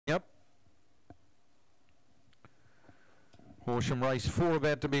Horsham race 4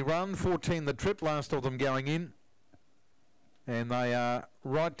 about to be run. 14 the trip, last of them going in. And they are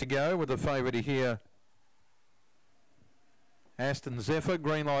right to go with the favourite here. Aston Zephyr,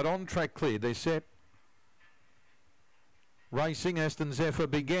 green light on, track cleared. They're set. Racing, Aston Zephyr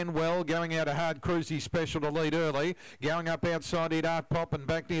began well, going out a hard Cruisy Special to lead early. Going up outside it, Art Pop, and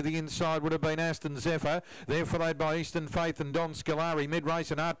back near the inside would have been Aston Zephyr. They're followed by Eastern Faith and Don Scalari.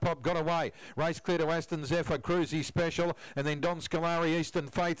 Mid-race and Art Pop got away. Race clear to Aston Zephyr, Cruisy Special, and then Don Scalari, Eastern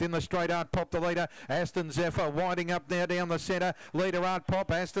Faith in the straight. Art Pop the leader. Aston Zephyr winding up now down the centre. Leader Art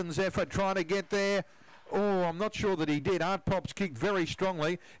Pop, Aston Zephyr trying to get there. Oh, I'm not sure that he did. Art Pop's kicked very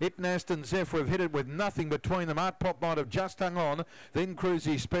strongly. It and Aston Zephyr have hit it with nothing between them. Art Pop might have just hung on. Then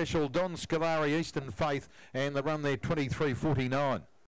Cruisy Special, Don Scalari, Eastern Faith, and the run there 23.49.